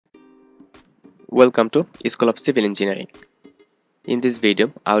Welcome to School of Civil Engineering. In this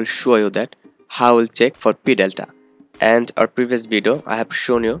video, I will show you that how we'll check for P delta. And our previous video, I have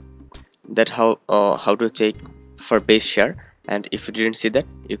shown you that how to check for base shear. And if you didn't see that,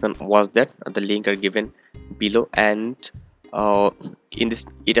 you can watch that. The link are given below. And in this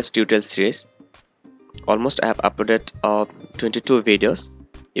Etabs tutorial series, almost I have uploaded 22 videos.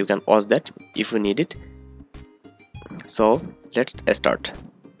 You can watch that if you need it. So let's start.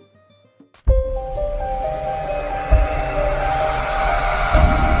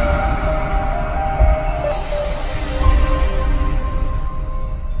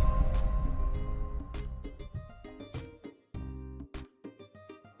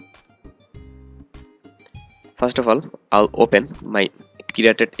 First of all, I'll open my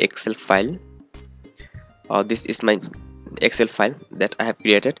created Excel file. This is my Excel file that I have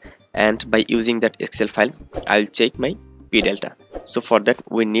created, and by using that Excel file, I'll check my P delta. So for that,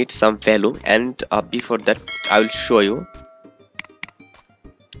 we need some value, and before that, I will show you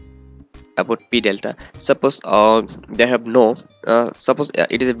about P delta. Suppose they have no suppose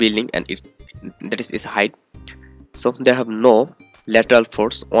it is a building and that is its height. So they have no lateral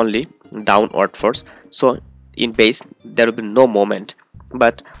force, only downward force. So in base there will be no moment,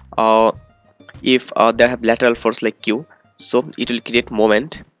 but if they have lateral force like Q, so it will create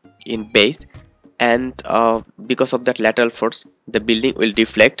moment in base, and because of that lateral force the building will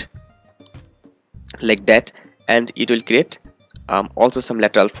deflect like that, and it will create also some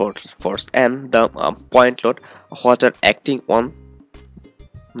lateral force, and the point load what are acting on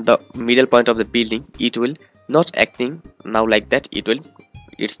the middle point of the building, it will not acting now like that. It will,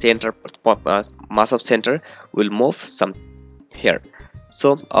 its center mass of center will move some here.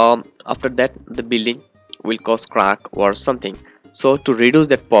 So after that the building will cause crack or something. So to reduce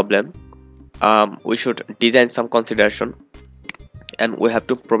that problem, we should design some consideration, and we have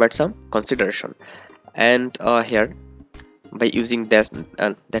to provide some consideration. And here by using this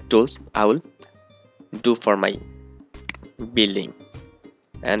that tools I will do for my building.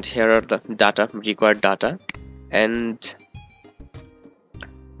 And here are the data, required data, and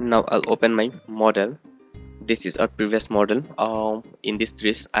now I'll open my model. This is our previous model. In this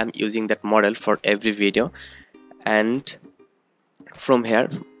series I'm using that model for every video, and from here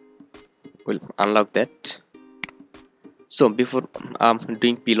we'll unlock that. So before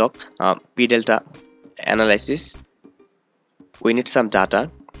doing P delta analysis, we need some data.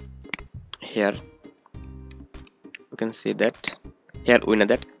 Here you can see that here we know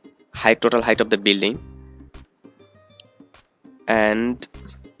that total height of the building, and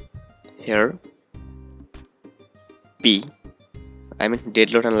here P, I mean dead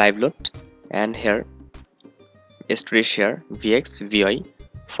load and live load, and here Storey shear Vx Vy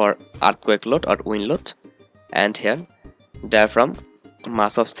for earthquake load or wind load, and here diaphragm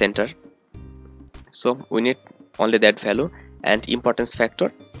mass of center. So we need only that value, and importance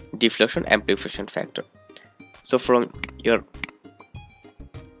factor, deflection amplification factor. So from your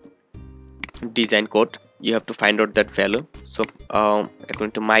design code you have to find out that value. So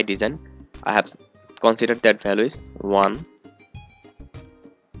according to my design, I have considered that value is 1,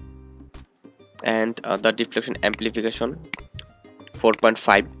 and the deflection amplification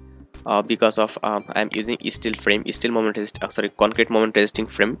 4.5 because of I'm using steel frame, steel moment concrete moment resisting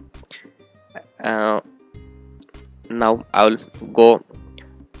frame. Now I will go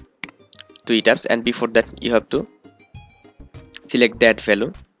to Etabs, and before that you have to select that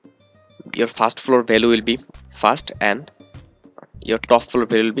value. Your first floor value will be first, and your top floor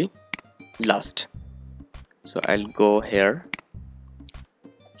value will be last. So I'll go here.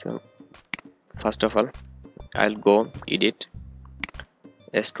 So first of all I'll go edit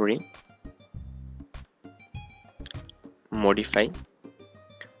Storey, modify,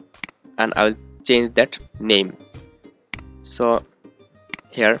 and I'll change that name. So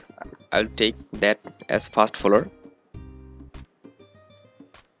here I'll take that as first floor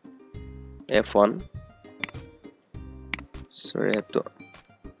F1. Sorry, I have to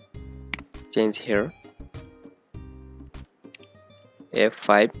change here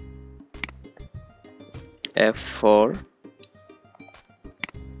F5, F4,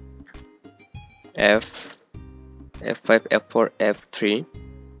 F5, F4, F3,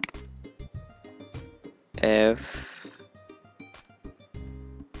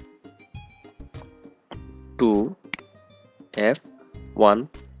 F2, F1,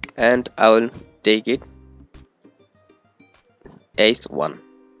 and I will take it S1,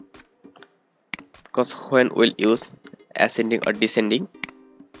 because when we'll use ascending or descending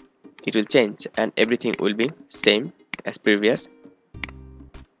it will change, and everything will be same as previous.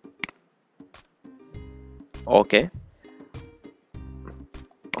 Okay,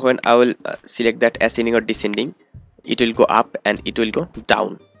 when I will select that ascending or descending, it will go up and it will go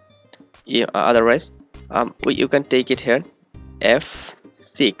down. Yeah, otherwise you can take it here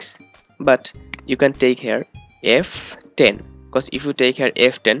F6, but you can take here F10, because if you take here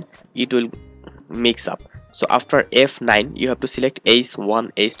F10 it will mix up. So after F9 you have to select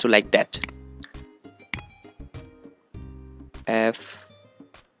H1 H2 like that.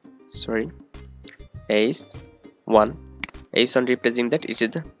 H1 representing that it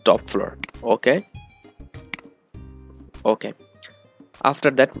is the top floor. Okay.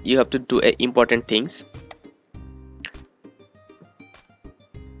 After that you have to do important things.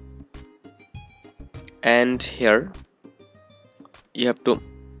 And here you have to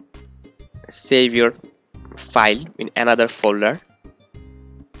save your file in another folder.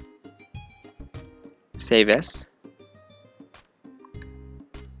 Save as.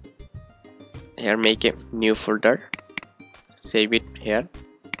 Here make a new folder, save it here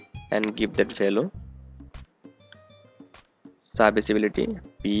and give that value serviceability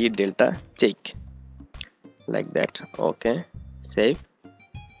p delta check like that. Okay, save.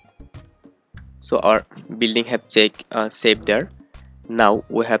 So our building have check saved there. Now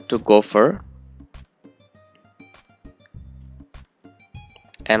we have to go for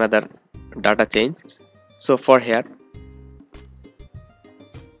another data change. So for here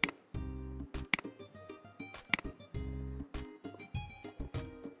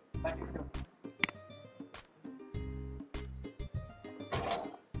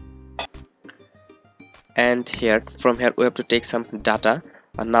and here, from here we have to take some data,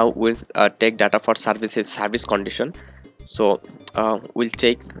 and now we'll take data for service condition. So we'll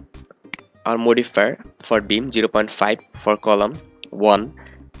take our modifier for beam 0.5, for column 1,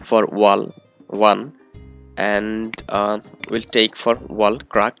 for wall 1, and we'll take for wall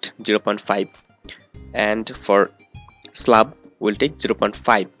cracked 0.5, and for slab we'll take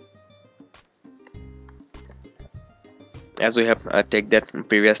 0.5, as we have take that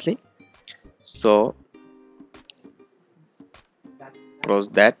previously. So close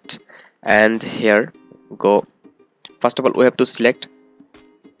that, and here go. First of all we have to select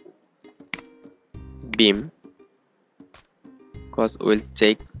beam, because we'll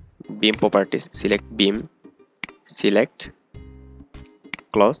check beam properties. Select beam, select,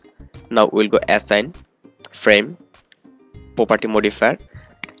 close. Now we'll go assign frame property modifier,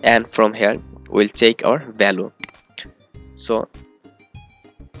 and from here we'll check our value. So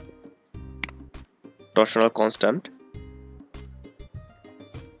torsional constant,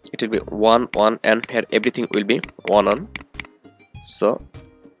 it will be 1 1, and here everything will be 1 on. So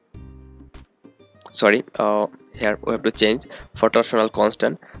sorry, here we have to change. For torsional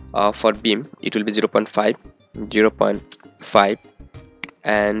constant for beam it will be 0.5, 0.5,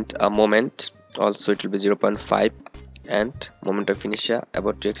 and moment also it will be 0.5, and moment of inertia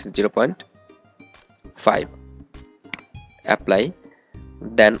about to x is 0.5. Apply.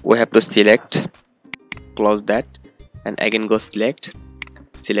 Then we have to select, close that, and again go select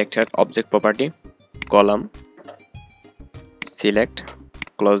here object property, column, select,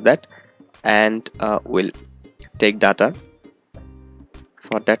 close that, and we'll take data.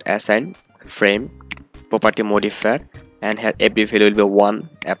 For that assign frame property modifier, and here every value will be 1.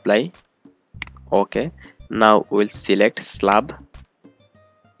 Apply. Okay, now we'll select slab,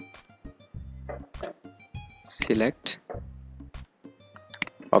 select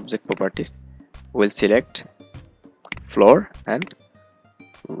object properties, we'll select floor and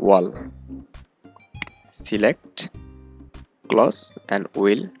wall, select, close, and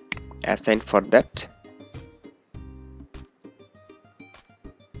we'll assign for that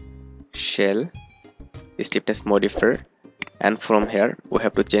shell stiffness modifier, and from here we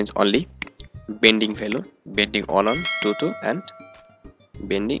have to change only bending value, bending on 2 and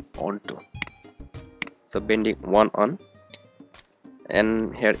bending on 2. So bending 1 on,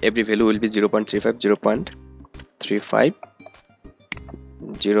 and here every value will be 0.35, 0.35,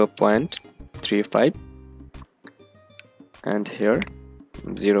 0.35, and here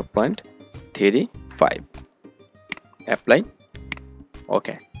 0.35. Apply.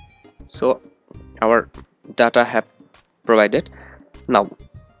 Okay, so our data have provided. Now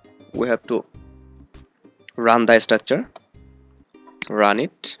we have to run the structure. So run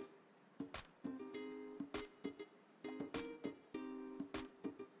it.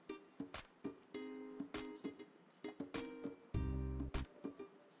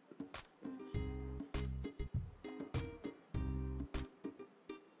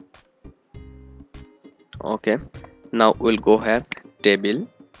 Okay, now we'll go here, table,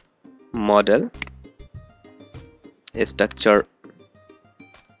 model, structure,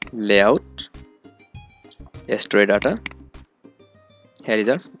 layout, Storey data, here is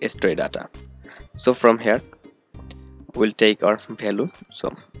our story data. So from here we'll take our value.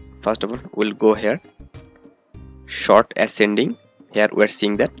 So first of all we'll go here, short ascending. Here we're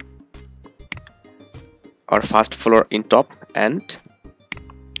seeing that our first floor in top and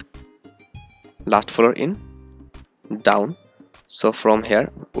last floor in down. So from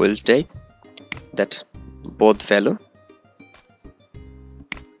here we'll take that both value,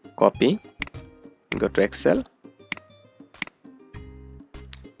 copy, go to Excel,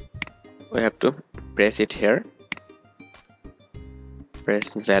 we have to press it here,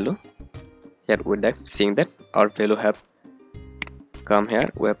 press value. Here with that, seeing that our value have come here,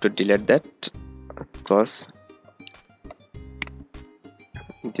 we have to delete that because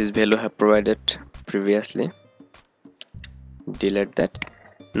this value have provided previously. Delete that.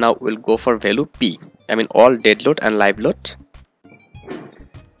 Now we'll go for value P, I mean all dead load and live load.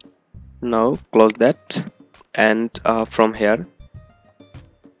 Now close that, and from here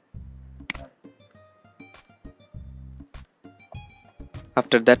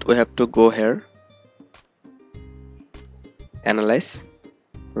after that we have to go here, analyze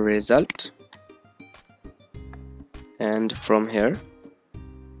result, and from here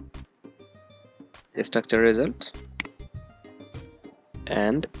structure result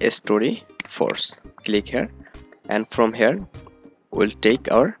and story force. Click here, and from here we'll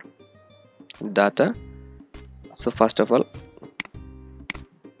take our data. So first of all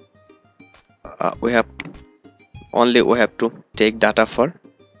we have to take data for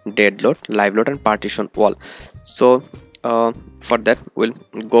dead load, live load and partition wall. So for that we'll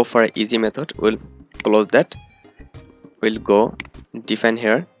go for an easy method. We'll close that, we'll go define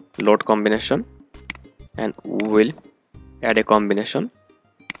here load combination, and we'll add a combination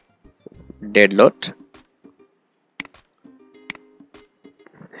dead load,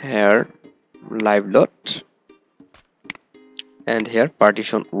 here live load, and here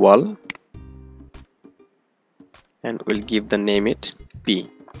partition wall, and we'll give the name it P.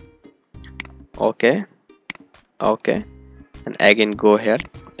 Okay, and again go here,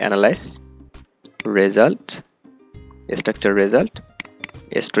 analyze result, structure result,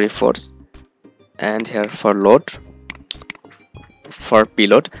 story force, and here for load, for P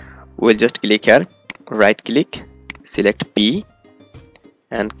load we'll just click here, right click, select P,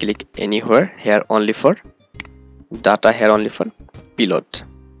 and click anywhere here only for data, here only for P load.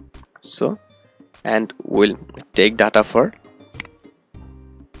 So and we'll take data for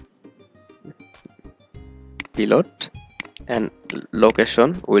P load, and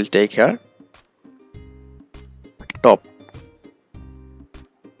location we'll take here top.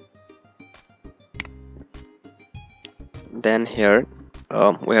 Then here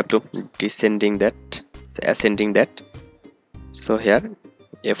we have to ascending that. So here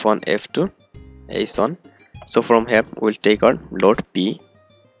F1, F2, ASON. So from here we'll take our load P,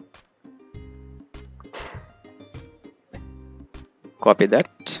 copy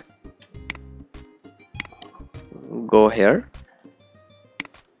that, go here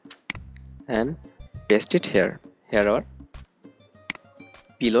and paste it here. Here our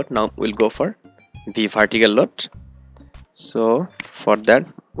P load. Now we'll go for V vertical load. So for that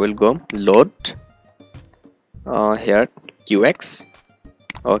we'll go load here QX.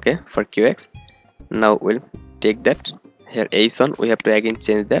 Okay, for QX. Now we'll take that here ASON. We have to again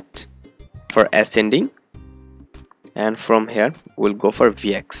change that for ascending, and from here we'll go for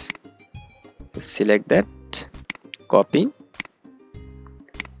VX. Select that, copy,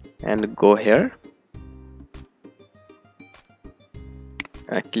 and go here,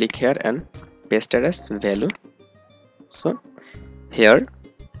 click here and paste it as value. So here,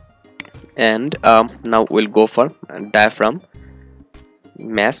 and now we'll go for diaphragm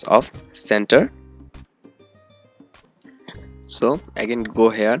mass of center. So again go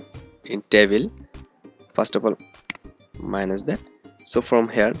here in table, first of all minus that. So from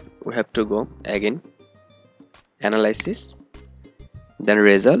here we have to go again analysis, then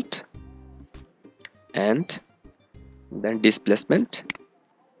result, and then displacement,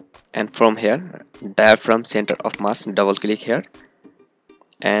 and from here diaphragm center of mass, double click here,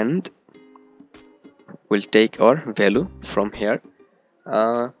 and we'll take our value from here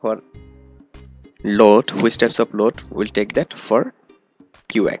for load, which types of load we'll take that for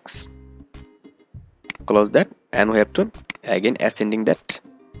QX. Close that, and we have to again ascending that,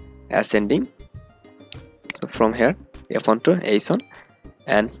 ascending. So from here F1 to ASON,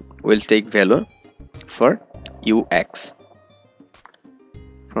 and we'll take value for UX.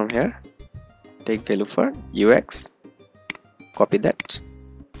 From here take value for UX, copy that,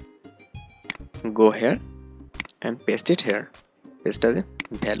 go here and paste it here, paste as a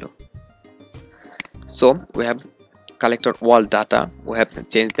value. So we have collected all data. We have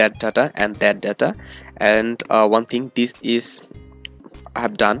changed that data and that data. And one thing, this is I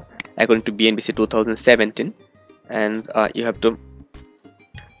have done according to BNBC 2017, and you have to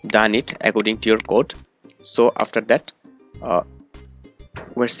done it according to your code. So after that,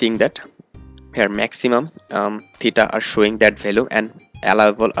 we're seeing that here maximum theta are showing that value and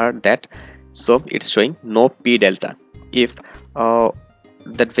allowable are that, so it's showing no p delta. If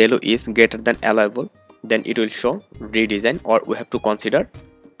that value is greater than allowable, then it will show redesign, or we have to consider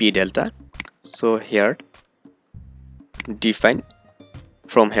p delta. So here define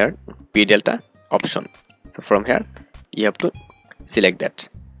from here p delta option. So from here you have to select that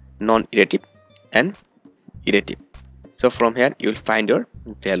non-iterative and iterative. So from here you will find your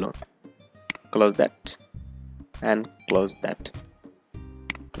value. Close that and close that,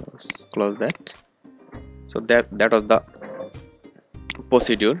 close that. So that was the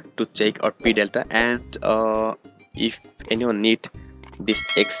procedure to check our p delta. And if anyone need this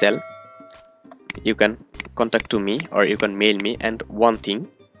Excel, you can contact to me or you can mail me. And one thing,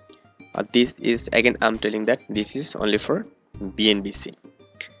 this is again I'm telling that this is only for BNBC,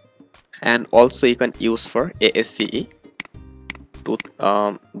 and also you can use for ASCE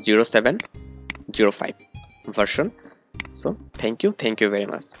 0705 version. So thank you very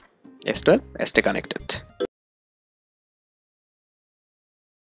much. S12, stay connected.